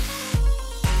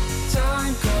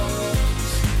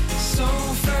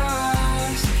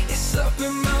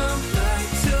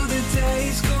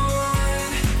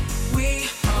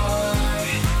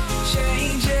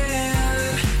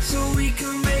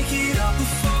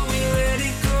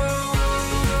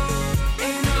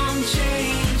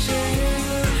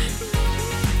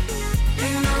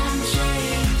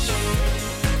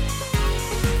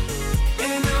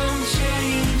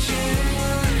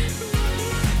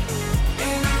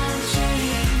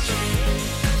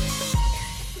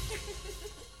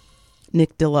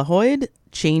Nick De La Hoyd,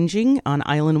 Changing on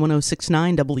Island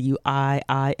 1069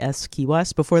 WIIS Key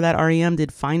West. Before that, REM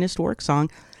did Finest Work Song.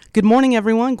 Good morning,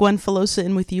 everyone. Gwen Filosa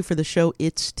in with you for the show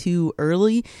It's Too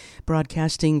Early,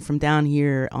 broadcasting from down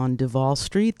here on Duval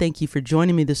Street. Thank you for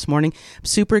joining me this morning. I'm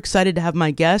super excited to have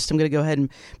my guest. I'm going to go ahead and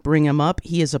bring him up.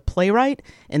 He is a playwright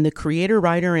and the creator,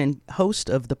 writer, and host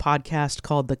of the podcast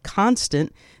called The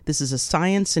Constant. This is a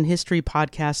science and history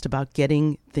podcast about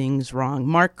getting things wrong.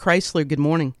 Mark Chrisler, good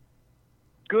morning.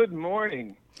 Good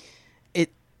morning.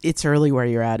 It's early where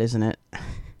you're at, isn't it?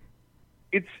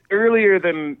 It's earlier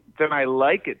than I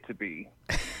like it to be.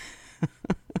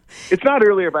 It's not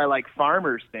earlier by like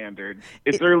farmer standards.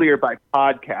 It's earlier by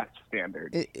podcast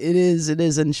standards. It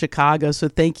is in Chicago. So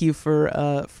thank you for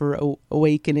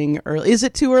awakening early. Is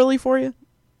it too early for you?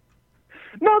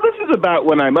 No, this is about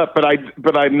when I'm up,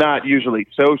 but I'm not usually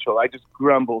social. I just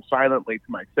grumble silently to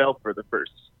myself for the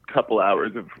first couple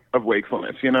hours of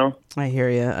wakefulness, you know? I hear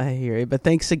you. But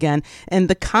thanks again. And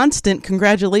The Constant,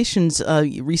 congratulations.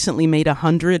 You recently made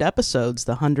 100 episodes.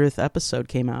 The 100th episode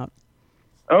came out.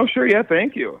 Oh, sure. Yeah.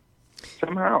 Thank you.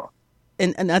 Somehow.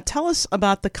 And tell us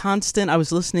about The Constant. I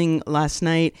was listening last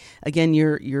night. Again,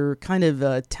 you're kind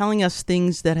of telling us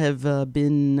things that have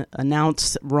been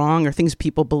announced wrong, or things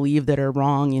people believe that are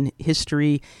wrong in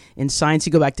history, in science.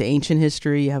 You go back to ancient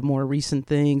history. You have more recent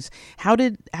things. How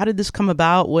did this come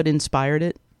about? What inspired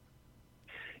it?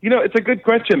 You know, it's a good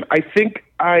question. I think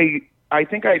I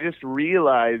just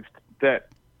realized that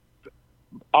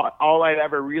all I'd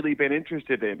ever really been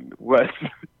interested in was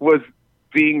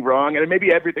being wrong, and maybe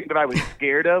everything that I was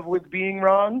scared of was being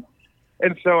wrong.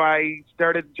 And so I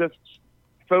started just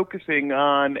focusing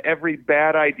on every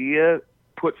bad idea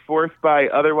put forth by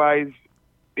otherwise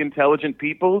intelligent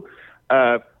people,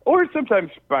 or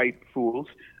sometimes by fools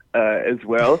as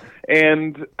well.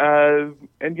 And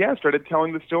started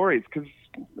telling the stories, because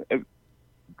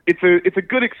it's a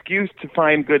good excuse to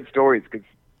find good stories, because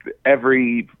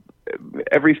every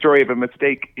story of a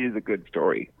mistake is a good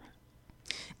story.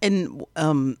 And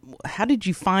how did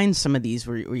you find some of these?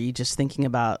 Were you just thinking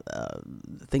about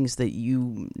things that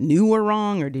you knew were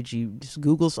wrong, or did you just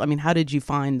Google? I mean, how did you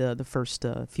find the first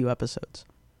few episodes?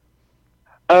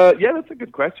 Yeah, that's a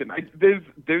good question.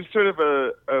 There's sort of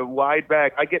a wide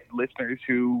bag. I get listeners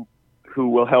who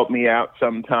will help me out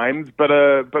sometimes, but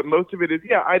most of it is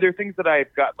either things that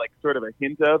I've got like sort of a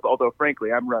hint of, although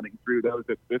frankly I'm running through those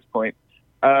at this point,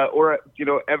 or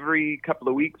every couple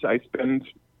of weeks I spend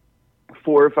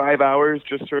 4 or 5 hours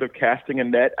just sort of casting a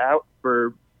net out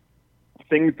for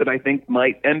things that I think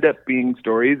might end up being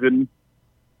stories, and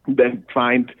then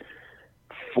find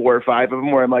 4 or 5 of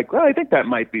them where I'm like, well, I think that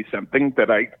might be something that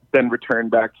I then return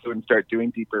back to and start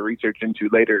doing deeper research into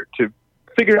later to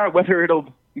figure out whether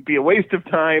it'll be a waste of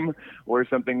time or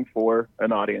something for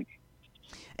an audience.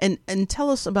 And tell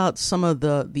us about some of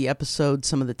the episodes,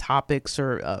 some of the topics,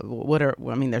 or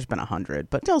there's been 100,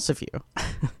 but tell us a few.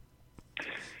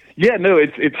 Yeah, no,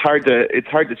 it's hard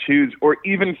to choose or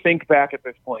even think back at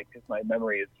this point, because my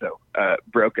memory is so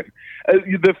broken.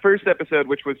 The first episode,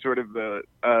 which was sort of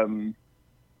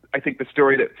I think the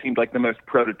story that seemed like the most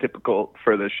prototypical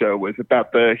for the show, was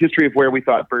about the history of where we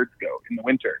thought birds go in the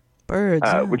winter. Birds,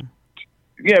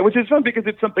 which is fun because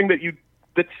it's something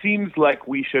that seems like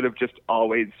we should have just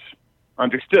always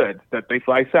understood, that they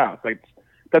fly south. Like,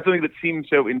 that's something that seems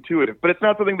so intuitive, but it's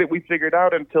not something that we figured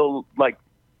out until like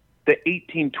the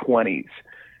 1820s.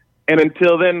 And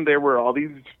until then, there were all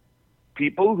these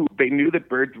people who they knew that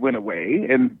birds went away,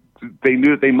 and they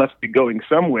knew that they must be going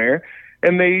somewhere,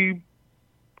 and they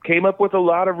came up with a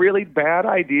lot of really bad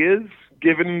ideas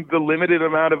given the limited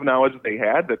amount of knowledge they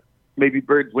had, that maybe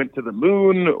birds went to the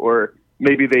moon, or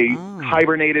maybe they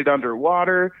hibernated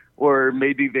underwater, or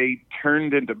maybe they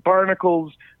turned into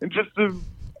barnacles, and just a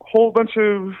whole bunch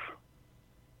of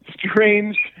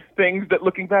strange things that,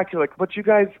 looking back, you're like, but you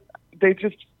guys, they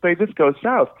just go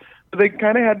south. But they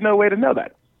kind of had no way to know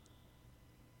that.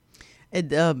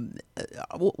 And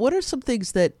what are some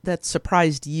things that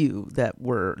surprised you that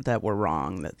were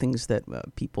wrong? That things that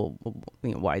people,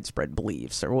 widespread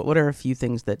beliefs, or what are a few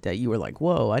things that you were like,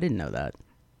 whoa, I didn't know that?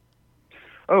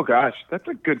 Oh gosh, that's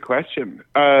a good question.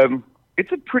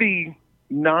 It's a pretty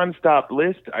nonstop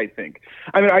list, I think.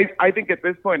 I mean, I think at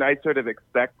this point I sort of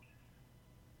expect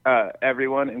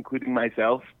everyone, including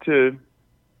myself, to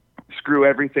screw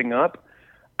everything up.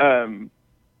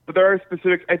 But there are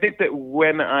specifics. I think that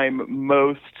when I'm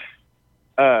most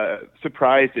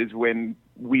surprised is when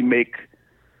we make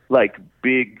like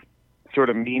big sort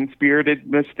of mean-spirited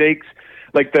mistakes,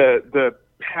 like the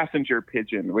passenger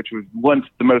pigeon, which was once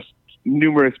the most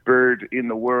numerous bird in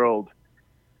the world,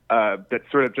 that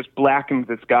sort of just blackens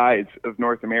the skies of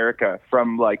North America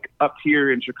from like up here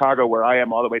in Chicago where I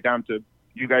am all the way down to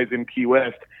you guys in Key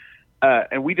West.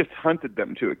 And we just hunted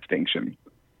them to extinction.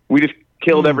 We just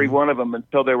killed every one of them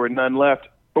until there were none left.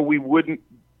 But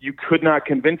you could not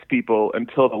convince people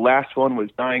until the last one was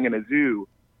dying in a zoo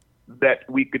that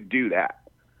we could do that.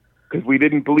 Because we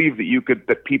didn't believe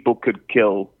that people could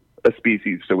kill a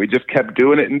species. So we just kept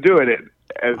doing it and doing it.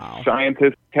 As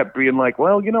scientists kept being like,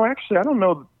 well, actually, I don't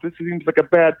know. This seems like a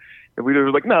bad. And we were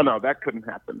like, no, that couldn't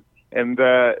happen. And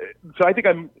so I think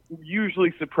I'm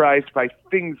usually surprised by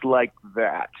things like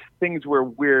that. Things where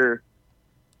we're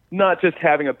not just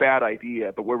having a bad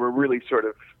idea, but where we're really sort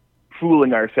of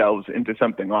fooling ourselves into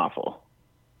something awful.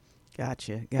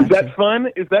 Gotcha. Is that fun?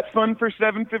 Is that fun for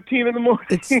 7:15 in the morning?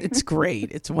 It's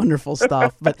great. It's wonderful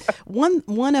stuff. But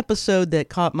one episode that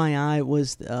caught my eye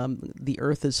was the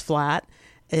Earth is flat,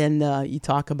 and you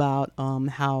talk about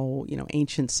how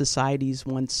ancient societies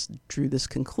once drew this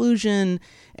conclusion,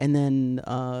 and then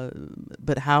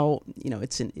but how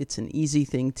it's an easy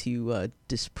thing to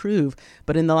disprove.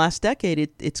 But in the last decade,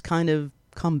 it's kind of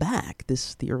come back.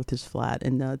 The Earth is flat,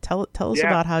 and tell us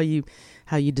about how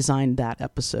you designed that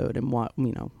episode and what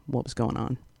was going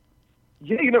on.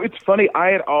 Yeah, it's funny.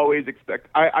 I had always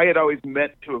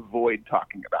meant to avoid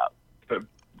talking about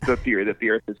the theory that the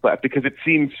Earth is flat because it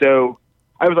seemed so.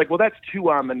 I was like, well, that's too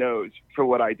on the nose for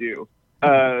what I do,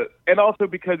 and also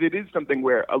because it is something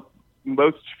where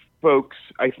most folks,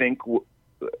 I think,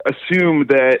 assume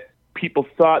that people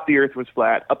thought the Earth was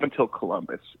flat up until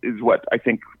Columbus is what I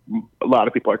think a lot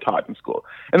of people are taught in school.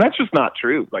 And that's just not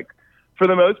true. Like, for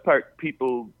the most part,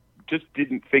 people just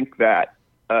didn't think that.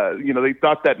 They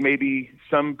thought that maybe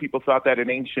some people thought that in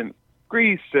ancient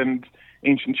Greece and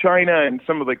ancient China and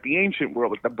some of like the ancient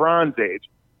world, like the Bronze Age.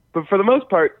 But for the most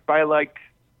part, by like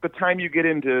the time you get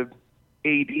into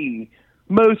AD,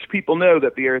 most people know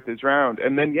that the Earth is round.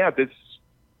 And then,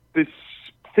 this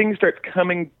thing starts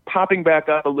popping back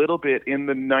up a little bit in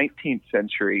the 19th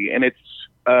century. And it's,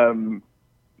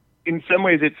 in some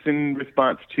ways, it's in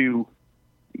response to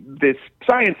this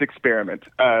science experiment,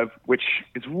 which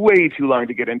is way too long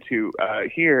to get into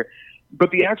here.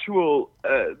 But the actual,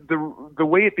 the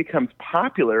way it becomes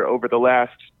popular over the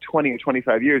last 20 or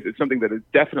 25 years is something that has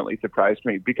definitely surprised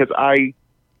me because I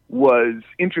was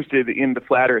interested in the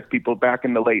flat Earth people back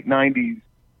in the late 90s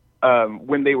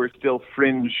when they were still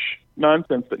fringe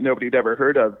nonsense that nobody had ever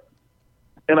heard of.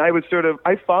 And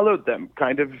I followed them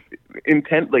kind of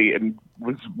intently and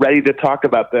was ready to talk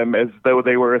about them as though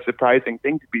they were a surprising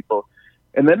thing to people.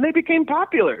 And then they became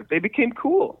popular. They became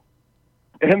cool.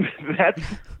 And that's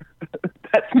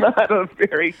not a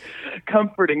very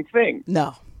comforting thing.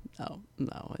 No.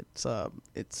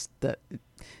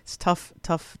 It's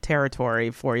tough territory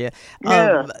for you.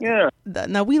 Yeah.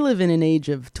 Now we live in an age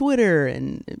of Twitter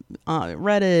and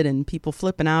Reddit and people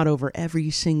flipping out over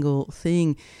every single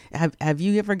thing. Have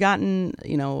you ever gotten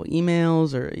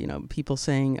emails or people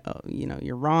saying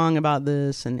you're wrong about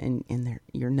this and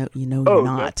you're not?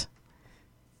 No.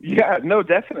 Yeah, no,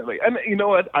 definitely. And you know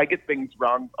what? I get things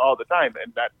wrong all the time,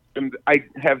 and I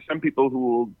have some people who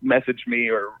will message me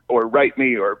or write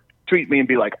me or tweet me and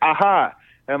be like, aha.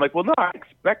 And I'm like, well, no, I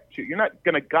expect you. You're not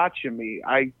going to gotcha me.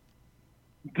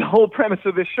 The whole premise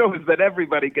of this show is that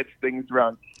everybody gets things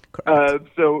wrong.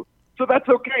 So that's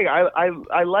okay.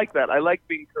 I like that. I like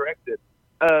being corrected.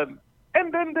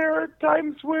 And then there are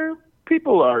times where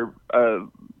people are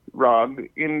wrong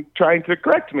in trying to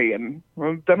correct me. And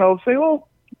then I'll say, well,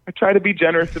 I try to be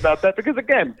generous about that because,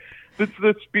 again, the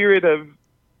spirit of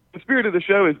the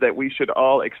show is that we should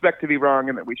all expect to be wrong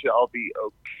and that we should all be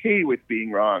okay with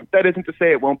being wrong. That isn't to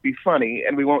say it won't be funny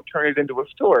and we won't turn it into a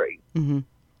story. Mm-hmm.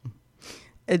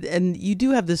 And you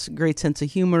do have this great sense of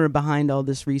humor behind all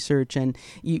this research, and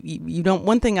you don't.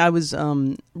 One thing I was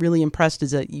really impressed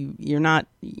is that you're not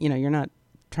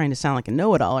trying to sound like a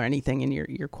know-it-all or anything, and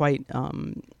you're quite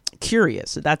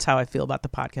curious. That's how I feel about the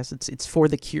podcast. It's for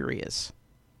the curious.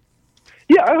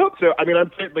 Yeah, I hope so. I mean,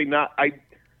 I'm certainly not.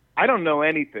 I don't know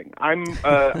anything. I'm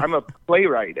a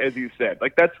playwright, as you said.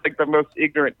 Like that's like the most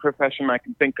ignorant profession I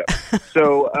can think of.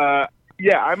 So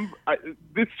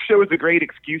this show is a great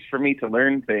excuse for me to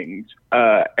learn things,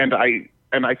 and I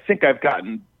think I've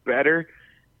gotten better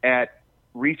at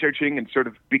researching and sort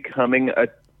of becoming a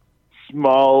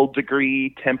small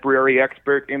degree temporary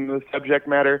expert in the subject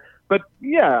matter. But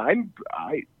yeah,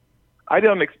 I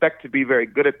don't expect to be very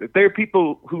good at this. There are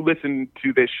people who listen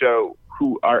to this show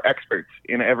who are experts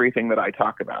in everything that I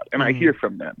talk about, and I hear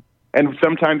from them. And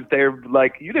sometimes they're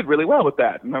like, "You did really well with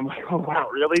that," and I'm like, "Oh wow,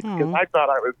 really?" Because I thought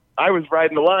I was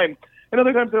riding the line. And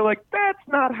other times they're like, that's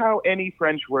not how any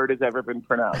French word has ever been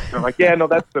pronounced. And I'm like, yeah, no,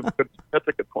 that's a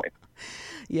good point.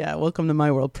 Yeah, welcome to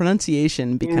my world.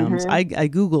 Pronunciation becomes. I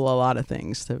Google a lot of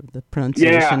things. The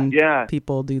pronunciation. Yeah.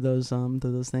 People do those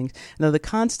things. Now, The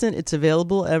Constant. It's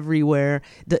available everywhere.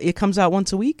 It comes out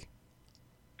once a week.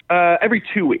 Every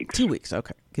 2 weeks. 2 weeks.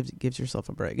 Okay, gives yourself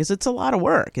a break. It's a lot of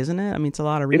work, isn't it? I mean, it's a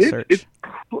lot of research.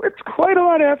 It's quite a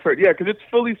lot of effort. Yeah, because it's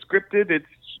fully scripted. It's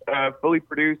fully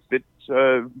produced.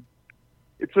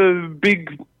 It's a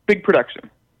big production.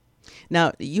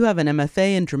 Now, you have an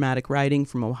MFA in dramatic writing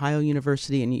from Ohio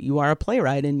University, and you are a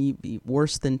playwright, and you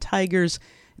Worse Than Tigers,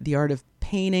 The Art of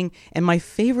Painting, and my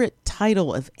favorite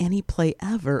title of any play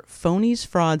ever, Phonies,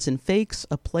 Frauds, and Fakes,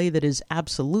 a play that is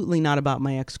absolutely not about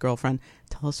my ex-girlfriend.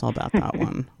 Tell us all about that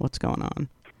one. What's going on?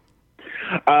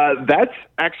 That's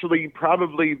actually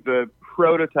probably the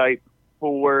prototype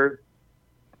for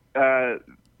the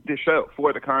show,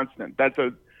 for The Constant. That's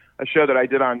a show that I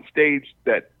did on stage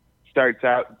that starts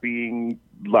out being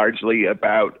largely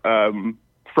about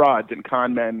frauds and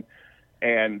con men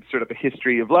and sort of a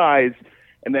history of lies,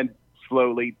 and then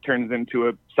slowly turns into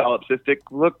a solipsistic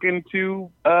look into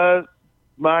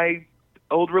my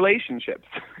old relationships.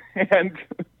 And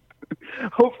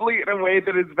hopefully in a way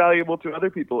that is valuable to other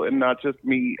people and not just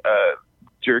me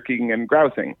jerking and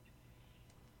grousing.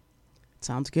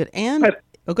 Sounds good. And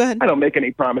go ahead. I don't make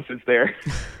any promises there.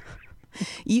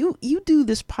 You do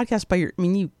this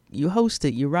podcast you host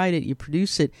it, you write it, you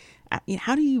produce it.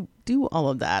 How do you do all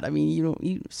of that? I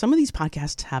mean, some of these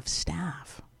podcasts have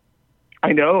staff.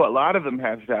 I know a lot of them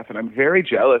have staff, and I'm very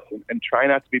jealous and try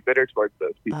not to be bitter towards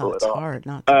those people at all. It's hard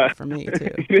not to, for me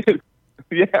too.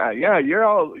 Yeah,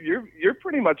 you're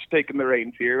pretty much taking the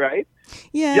reins here, right?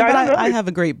 Yeah, but I have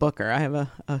a great booker. I have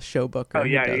a show booker who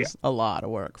does a lot of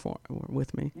work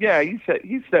with me. Yeah, he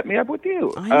set me up with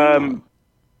you. I know.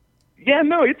 Yeah,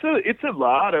 no, it's a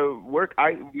lot of work.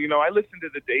 I listen to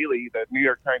the New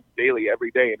York Times Daily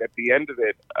every day, and at the end of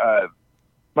it,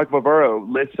 Mike Bavaro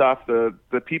lists off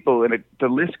the people, and the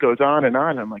list goes on and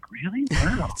on. I'm like, really?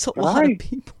 Wow, it's a lot of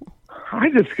people. I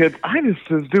just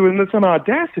was doing this on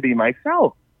Audacity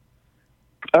myself.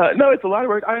 No, it's a lot of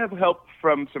work. I have help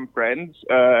from some friends,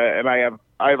 and I have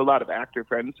a lot of actor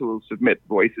friends who will submit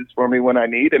voices for me when I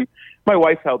need, and my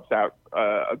wife helps out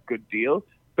a good deal.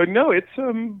 But no, it's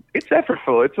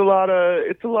effortful. It's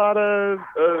a lot of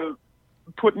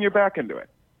putting your back into it.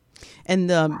 And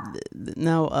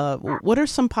now, what are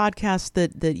some podcasts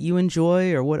that you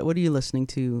enjoy, or what are you listening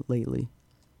to lately?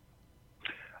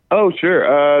 Oh,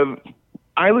 sure.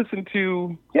 I listen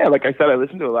to, like I said, I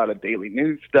listen to a lot of daily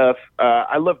news stuff.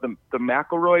 I love the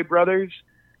McElroy brothers.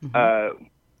 Mm-hmm.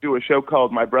 Do a show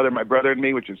called My Brother and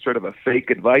Me, which is sort of a fake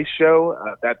advice show.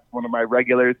 That's one of my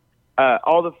regulars.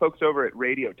 All the folks over at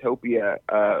Radiotopia,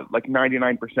 like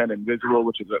 99% Invisible,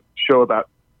 which is a show about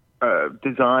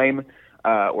design,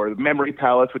 or the Memory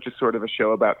Palace, which is sort of a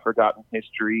show about forgotten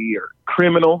history, or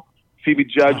Criminal. Phoebe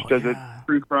Judge does a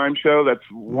true crime show. That's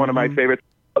one of my favorites.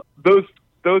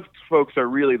 Those folks are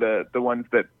really the ones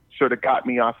that sort of got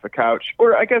me off the couch.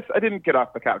 Or I guess I didn't get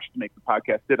off the couch to make the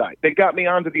podcast, did I? They got me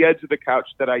onto the edge of the couch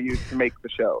that I used to make the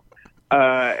show.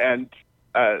 And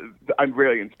I'm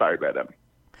really inspired by them.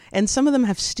 And some of them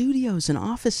have studios and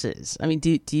offices. I mean,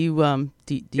 do you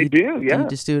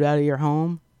just do it out of your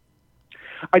home?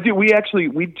 I do. We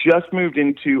just moved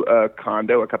into a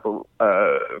condo a couple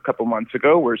months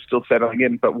ago. We're still settling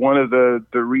in, but one of the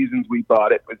reasons we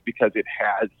bought it was because it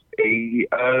has a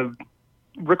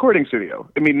recording studio.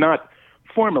 I mean, not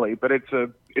formally, but it's a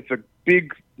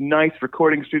big, nice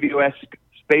recording studio-esque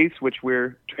space which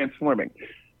we're transforming.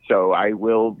 So I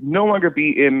will no longer be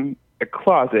in a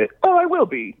closet. Oh, I will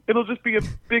be. It'll just be a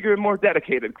bigger, more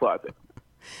dedicated closet.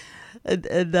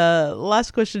 And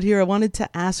last question here. I wanted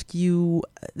to ask you,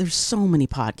 there's so many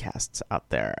podcasts out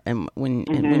there. And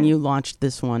when you launched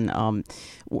this one,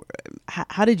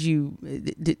 how did you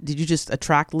just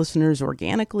attract listeners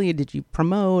organically? Did you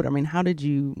promote? I mean, how did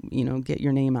you get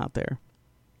your name out there?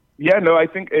 Yeah, no, I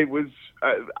think it was,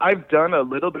 I've done a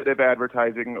little bit of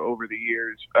advertising over the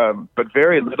years, but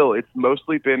very little. It's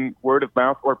mostly been word of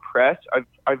mouth or press.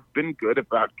 I've been good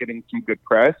about getting some good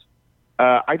press.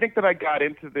 I think that I got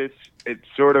into this, it's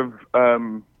sort of,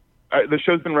 the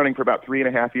show's been running for about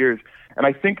 3.5 years, and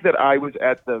I think that I was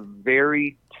at the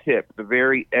very tip, the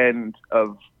very end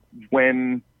of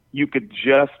when you could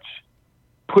just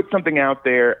put something out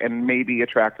there and maybe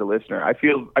attract a listener. I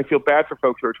feel bad for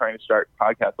folks who are trying to start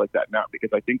podcasts like that now,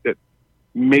 because I think that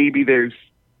maybe the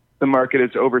market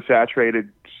is oversaturated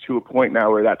to a point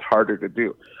now where that's harder to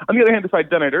do. On the other hand, if I'd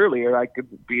done it earlier, I could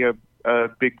be a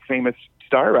big famous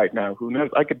star right now. Who knows?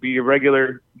 I could be a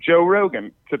regular Joe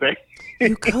Rogan today.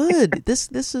 You could. This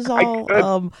is all.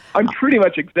 I'm pretty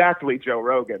much exactly Joe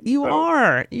Rogan. You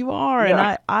are. Yeah.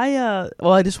 And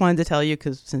I just wanted to tell you,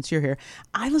 because since you're here,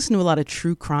 I listen to a lot of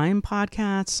true crime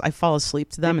podcasts. I fall asleep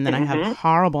to them, and then I have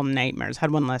horrible nightmares.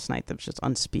 Had one last night that was just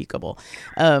unspeakable.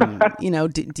 Do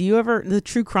you ever? The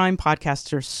true crime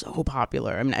podcasts are so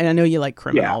popular. I mean, I know you like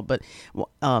criminal, but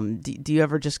do you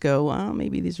ever just go, oh,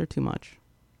 maybe these are too much?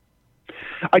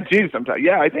 I do sometimes.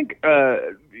 Yeah, I think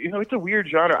it's a weird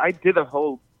genre. I did a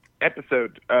whole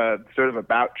episode sort of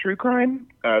about true crime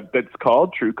that's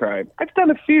called True Crime. I've done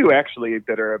a few actually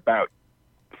that are about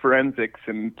forensics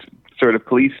and sort of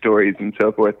police stories and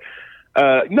so forth.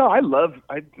 No, I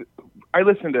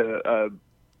listen to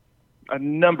a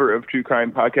number of true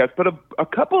crime podcasts, but a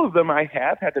couple of them I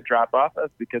have had to drop off of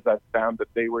because I've found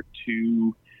that they were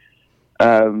too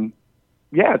grody.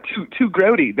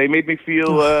 They made me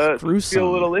feel a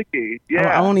little icky.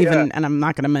 Yeah, I won't even, and I'm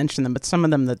not going to mention them, but some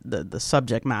of them, the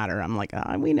subject matter, I'm like,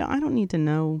 I don't need to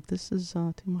know. This is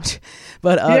too much.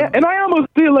 But and I almost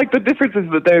feel like the difference is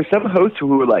that there's some hosts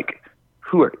who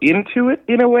are into it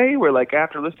in a way where, like,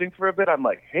 after listening for a bit, I'm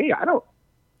like, hey, I don't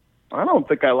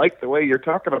think I like the way you're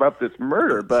talking about this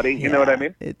murder, buddy. You know what I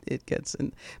mean? It gets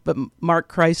in. But Mark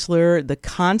Chrisler, The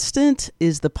Constant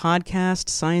is the podcast,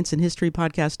 science and history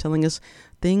podcast, telling us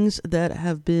things that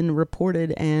have been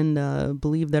reported and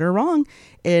believed that are wrong.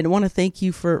 And I want to thank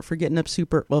you for getting up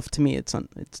super. Well, to me, it's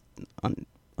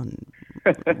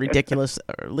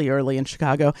ridiculously early in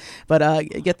Chicago. But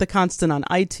get The Constant on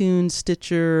iTunes,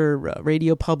 Stitcher,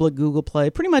 Radio Public, Google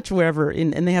Play, pretty much wherever.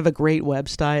 And they have a great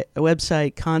website,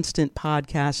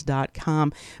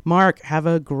 constantpodcast.com. Mark, have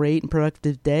a great and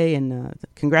productive day, and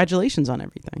congratulations on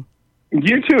everything.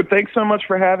 You too. Thanks so much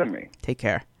for having me. Take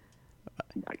care.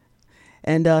 Bye.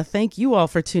 And thank you all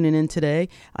for tuning in today.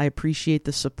 I appreciate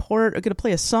the support. I'm going to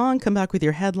play a song, come back with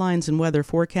your headlines and weather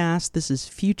forecast. This is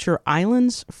Future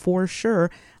Islands for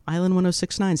sure. Island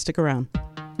 1069. Stick around.